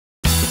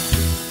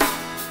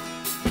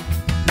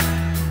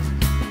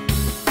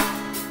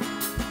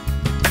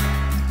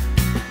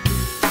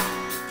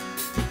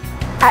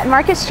At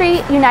Market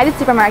Street, United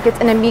Supermarkets,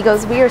 and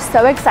Amigos, we are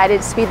so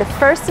excited to be the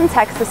first in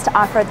Texas to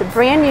offer the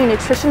brand new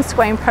nutrition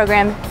scoring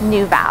program,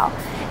 NuVal.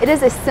 It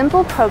is a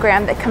simple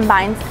program that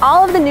combines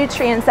all of the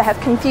nutrients that have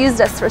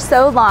confused us for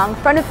so long,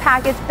 front of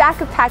package, back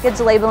of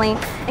package labeling,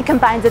 and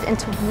combines it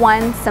into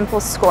one simple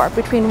score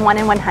between 1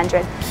 and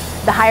 100.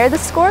 The higher the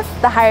score,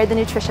 the higher the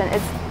nutrition.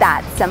 It's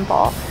that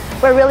simple.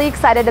 We're really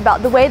excited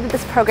about the way that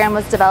this program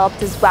was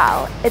developed as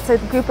well. It's a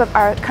group of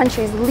our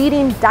country's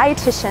leading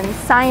dietitians,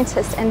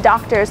 scientists, and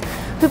doctors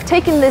who've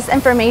taken this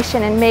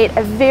information and made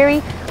a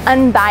very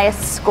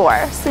unbiased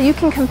score. So you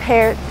can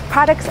compare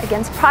products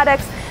against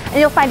products, and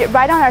you'll find it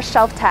right on our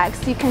shelf tags.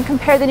 So you can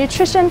compare the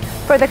nutrition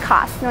for the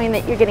cost, knowing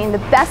that you're getting the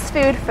best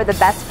food for the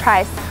best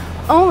price,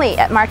 only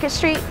at Market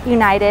Street,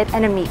 United,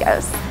 and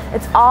Amigos.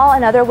 It's all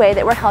another way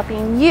that we're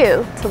helping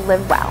you to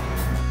live well.